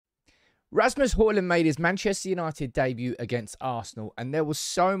Rasmus Hojlund made his Manchester United debut against Arsenal, and there was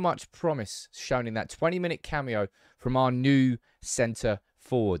so much promise shown in that 20-minute cameo from our new centre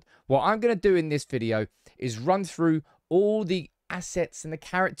forward. What I'm going to do in this video is run through all the assets and the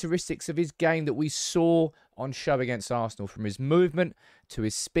characteristics of his game that we saw on show against Arsenal, from his movement to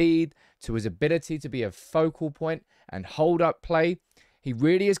his speed to his ability to be a focal point and hold up play. He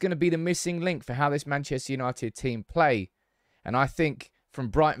really is going to be the missing link for how this Manchester United team play. And I think from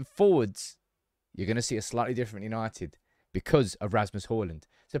Brighton forwards, you're going to see a slightly different United because of Rasmus Hojlund.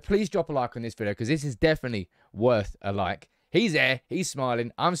 So please drop a like on this video because this is definitely worth a like. He's there. He's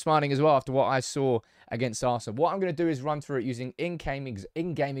smiling. I'm smiling as well after what I saw against Arsenal. What I'm going to do is run through it using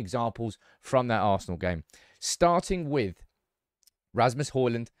in-game examples from that Arsenal game, starting with Rasmus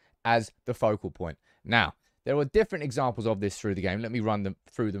Hojlund as the focal point. Now, there are different examples of this through the game. Let me run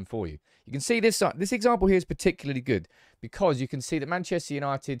through them for you. You can see this example here is particularly good because you can see that Manchester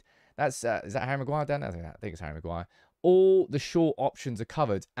United, is that Harry Maguire down there? I think it's Harry Maguire. All the short options are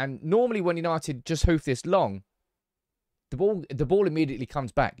covered. And normally when United just hoof this long, the ball immediately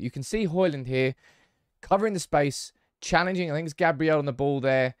comes back. You can see Hojlund here covering the space, challenging. I think it's Gabriel on the ball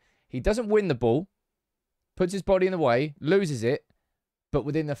there. He doesn't win the ball, puts his body in the way, loses it. But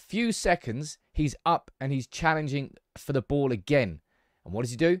within a few seconds, he's up and he's challenging for the ball again. And what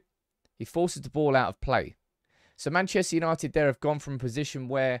does he do? He forces the ball out of play. So Manchester United there have gone from a position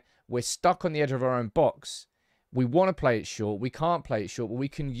where we're stuck on the edge of our own box. We want to play it short. We can't play it short, but we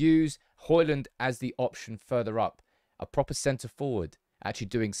can use Hojlund as the option further up. A proper centre forward, actually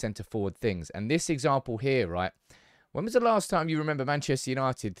doing centre forward things. And this example here, right? When was the last time you remember Manchester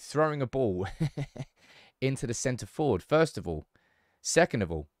United throwing a ball into the centre forward? First of all. Second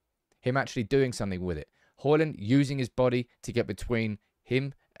of all, him actually doing something with it. Hojlund using his body to get between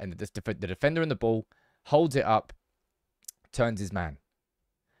him and the defender and the ball, holds it up, turns his man.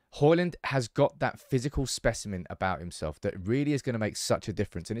 Hojlund has got that physical specimen about himself that really is going to make such a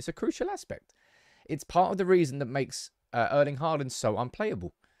difference. And it's a crucial aspect. It's part of the reason that makes Erling Haaland so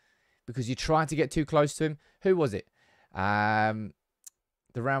unplayable. Because you try to get too close to him. Who was it? The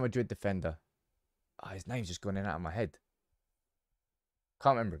Real Madrid defender. Oh, his name's just gone in and out of my head.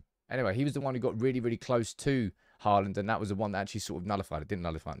 Can't remember him. Anyway, he was the one who got really, really close to Haaland, and that was the one that actually sort of nullified it. Didn't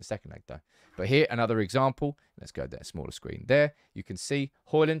nullify it in the second leg, though. But here, another example. Let's go to that smaller screen. There, you can see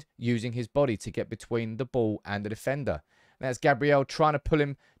Hojlund using his body to get between the ball and the defender. And that's Gabriel trying to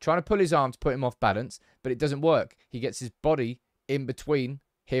pull his arm to put him off balance, but it doesn't work. He gets his body in between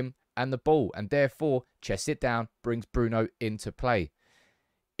him and the ball, and therefore, chests it down, brings Bruno into play.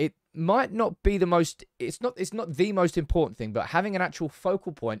 It might not be the most, it's not the most important thing, but having an actual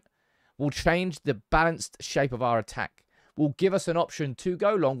focal point will change the balanced shape of our attack, will give us an option to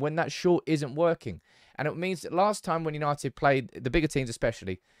go long when that short isn't working. And it means that last time when United played, the bigger teams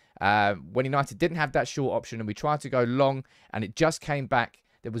especially, when United didn't have that short option and we tried to go long and it just came back,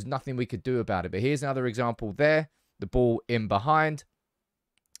 there was nothing we could do about it. But here's another example there, the ball in behind.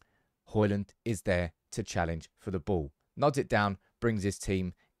 Hojlund is there to challenge for the ball. Nods it down, brings his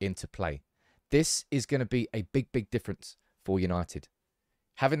team into play. This is going to be a big, big difference for United.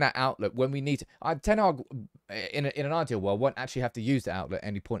 Having that outlet when we need to. Ten Hag, in an ideal world, won't actually have to use the outlet at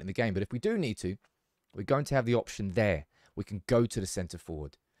any point in the game. But if we do need to, we're going to have the option there. We can go to the centre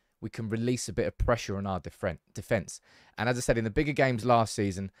forward. We can release a bit of pressure on our defence. And as I said, in the bigger games last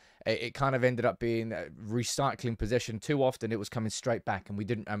season, it kind of ended up being recycling possession. Too often, it was coming straight back, and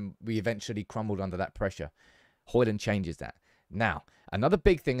we eventually crumbled under that pressure. Hojlund changes that. Now, another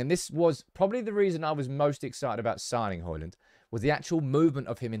big thing, and this was probably the reason I was most excited about signing Hojlund, was the actual movement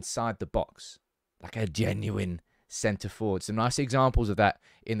of him inside the box. Like a genuine centre forward. Some nice examples of that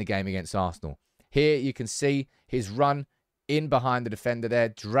in the game against Arsenal. Here you can see his run in behind the defender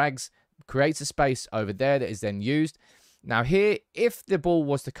there, creates a space over there that is then used. Now here, if the ball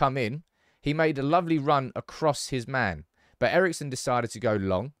was to come in, he made a lovely run across his man. But Eriksen decided to go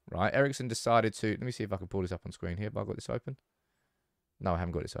long, right? Eriksen decided to, let me see if I can pull this up on screen here. Have I got this open? No, I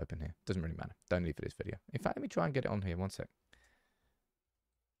haven't got this open here. Doesn't really matter. Don't need for this video. In fact, let me try and get it on here. One sec.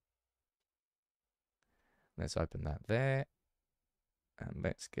 Let's open that there. And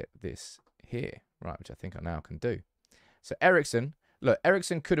let's get this here. Right, which I think I now can do. So Eriksen, look,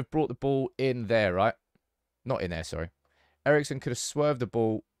 Eriksen could have brought the ball in there, right? Not in there, sorry. Eriksen could have swerved the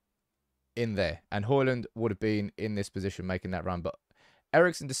ball in there. And Hojlund would have been in this position making that run. But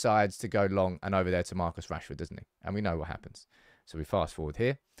Eriksen decides to go long and over there to Marcus Rashford, doesn't he? And we know what happens. So we fast forward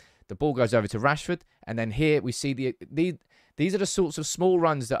here. The ball goes over to Rashford. And then here we see these are the sorts of small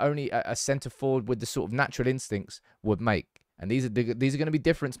runs that only a centre forward with the sort of natural instincts would make. And these are going to be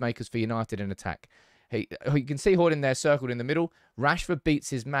difference makers for United in attack. You can see Hojlund there circled in the middle. Rashford beats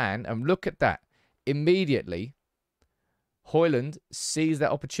his man, and look at that. Immediately, Hojlund sees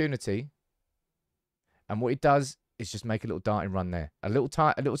that opportunity, and what he does is just make a little darting run there.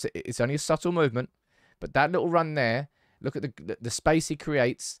 It's only a subtle movement, but that little run there, look at the space he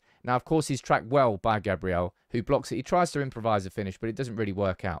creates. Now, of course, he's tracked well by Gabriel, who blocks it. He tries to improvise a finish, but it doesn't really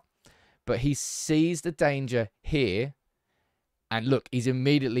work out. But he sees the danger here, and look, he's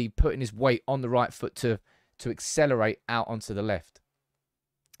immediately putting his weight on the right foot to accelerate out onto the left.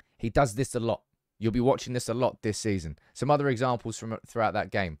 He does this a lot. You'll be watching this a lot this season. Some other examples from throughout that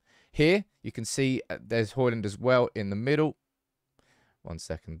game. Here, you can see there's Hojlund as well in the middle. 1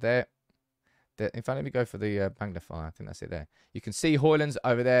 second there. In fact, let me go for the magnifier. I think that's it there. You can see Hojlund's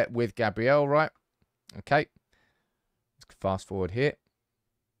over there with Gabriel, right? Okay. Let's fast forward here.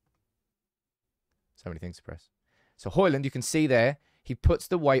 So many things to press. So Hojlund, you can see there, he puts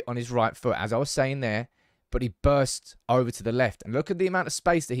the weight on his right foot, as I was saying there, but he bursts over to the left. And look at the amount of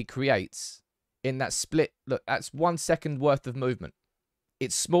space that he creates in that split. Look, that's 1 second worth of movement.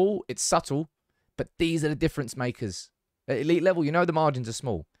 It's small, it's subtle, but these are the difference makers. At elite level, you know the margins are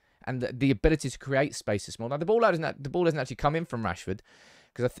small. And the ability to create space is small. Now, the ball doesn't actually come in from Rashford,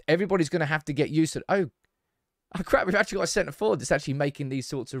 because everybody's going to have to get used to, oh crap, we've actually got a centre forward that's actually making these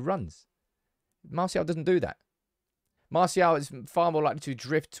sorts of runs. Martial doesn't do that. Martial is far more likely to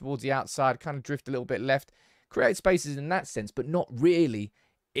drift towards the outside, kind of drift a little bit left, create spaces in that sense, but not really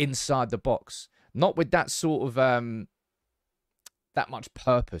inside the box. Not with that sort of, that much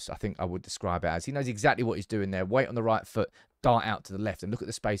purpose, I think I would describe it as. He knows exactly what he's doing there. Weight on the right foot, dart out to the left, and look at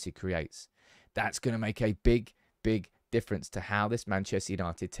the space he creates. That's going to make a big, big difference to how this Manchester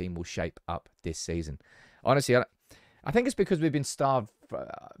United team will shape up this season. Honestly, I think it's because we've been starved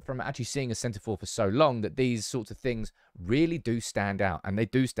from actually seeing a centre-forward for so long that these sorts of things really do stand out, and they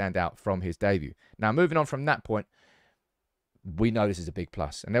do stand out from his debut. Now, moving on from that point, we know this is a big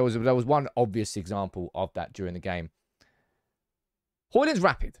plus. And there was one obvious example of that during the game. Hojlund's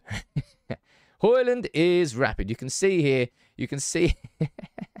rapid. Hojlund is rapid. You can see here, you can see...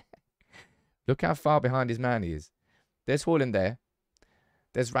 Look how far behind his man he is. There's Hojlund there.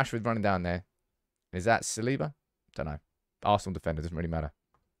 There's Rashford running down there. Is that Saliba? Don't know. Arsenal defender, doesn't really matter.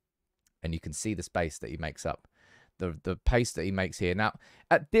 And you can see the space that he makes up. The pace that he makes here. Now,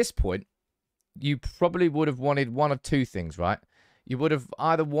 at this point, you probably would have wanted one of two things, right? You would have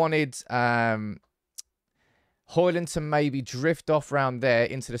either wanted Hojlund to maybe drift off around there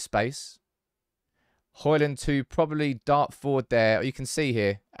into the space. Hojlund to probably dart forward there. You can see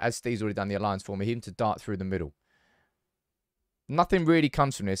here, as Steve's already done the alliance for me, him to dart through the middle. Nothing really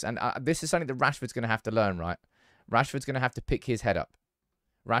comes from this. And this is something that Rashford's going to have to learn, right? Rashford's going to have to pick his head up.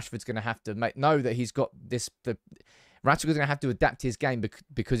 Rashford's going to have to know that he's got this... Rashford's going to have to adapt his game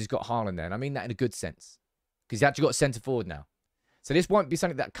because he's got Haaland there. And I mean that in a good sense. Because he's actually got a centre-forward now. So this won't be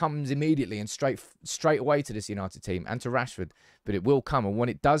something that comes immediately and straight away to this United team and to Rashford. But it will come. And when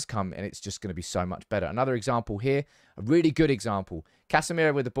it does come, and it's just going to be so much better. Another example here. A really good example.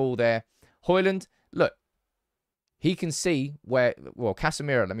 Casemiro with the ball there. Hojlund, look. He can see where... Well,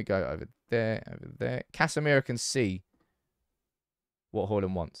 Casemiro, let me go over there, over there. Casemiro can see what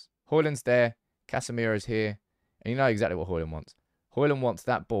Hojlund wants. Hojlund's there. Casemiro's here. And you know exactly what Hojlund wants. Hojlund wants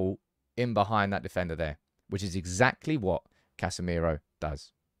that ball in behind that defender there, which is exactly what Casemiro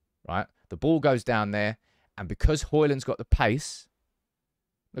does, right? The ball goes down there, and because Hojlund's got the pace,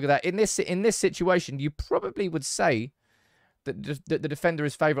 look at that. In this situation, you probably would say that the defender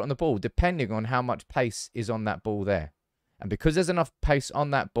is favourite on the ball, depending on how much pace is on that ball there. And because there's enough pace on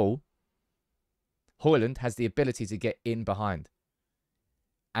that ball, Hojlund has the ability to get in behind.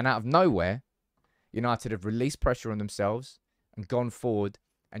 And out of nowhere, United have released pressure on themselves and gone forward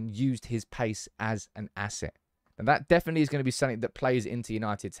and used his pace as an asset. And that definitely is going to be something that plays into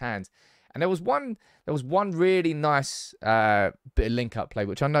United's hands. And there was one really nice bit of link-up play,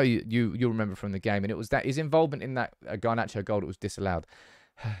 which I know you'll remember from the game, and it was that his involvement in that Garnacho goal that was disallowed.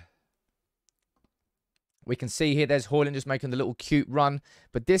 We can see here, there's Hojlund just making the little cute run,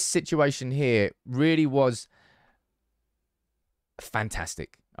 but this situation here really was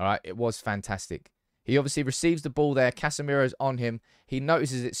fantastic. All right, it was fantastic. He obviously receives the ball there. Casemiro's on him. He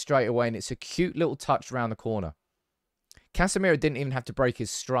notices it straight away, and it's a cute little touch around the corner. Casemiro didn't even have to break his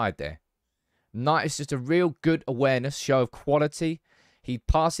stride there. It's just a real good awareness, show of quality. He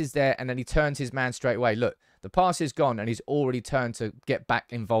passes there, and then he turns his man straight away. Look, the pass is gone, and he's already turned to get back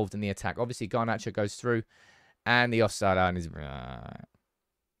involved in the attack. Obviously, Garnacho goes through, and the offside line is...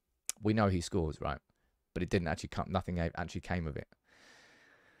 We know he scores, right? But it didn't actually come. Nothing actually came of it.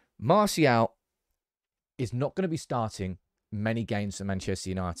 Martial is not going to be starting many games for Manchester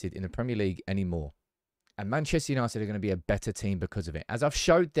United in the Premier League anymore. And Manchester United are going to be a better team because of it. As I've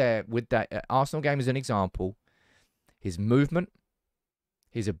showed there with that Arsenal game as an example, his movement,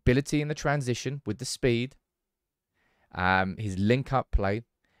 his ability in the transition with the speed, his link-up play,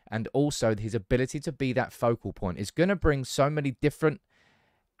 and also his ability to be that focal point is going to bring so many different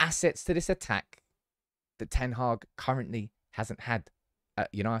assets to this attack that Ten Hag currently hasn't had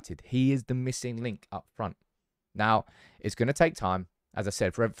at United. He is the missing link up front. Now, it's going to take time, as I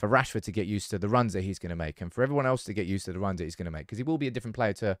said, for Rashford to get used to the runs that he's going to make, and for everyone else to get used to the runs that he's going to make, because he will be a different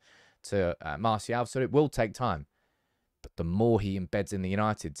player to Martial, so it will take time. But the more he embeds in the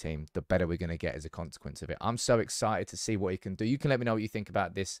United team, the better we're going to get as a consequence of it. I'm so excited to see what he can do. You can let me know what you think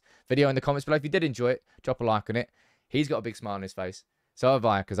about this video in the comments below. If you did enjoy it, drop a like on it. He's got a big smile on his face. So have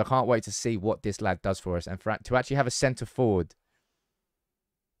I, because I can't wait to see what this lad does for us. And to actually have a centre forward,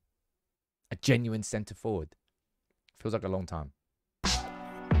 a genuine centre forward, feels like a long time.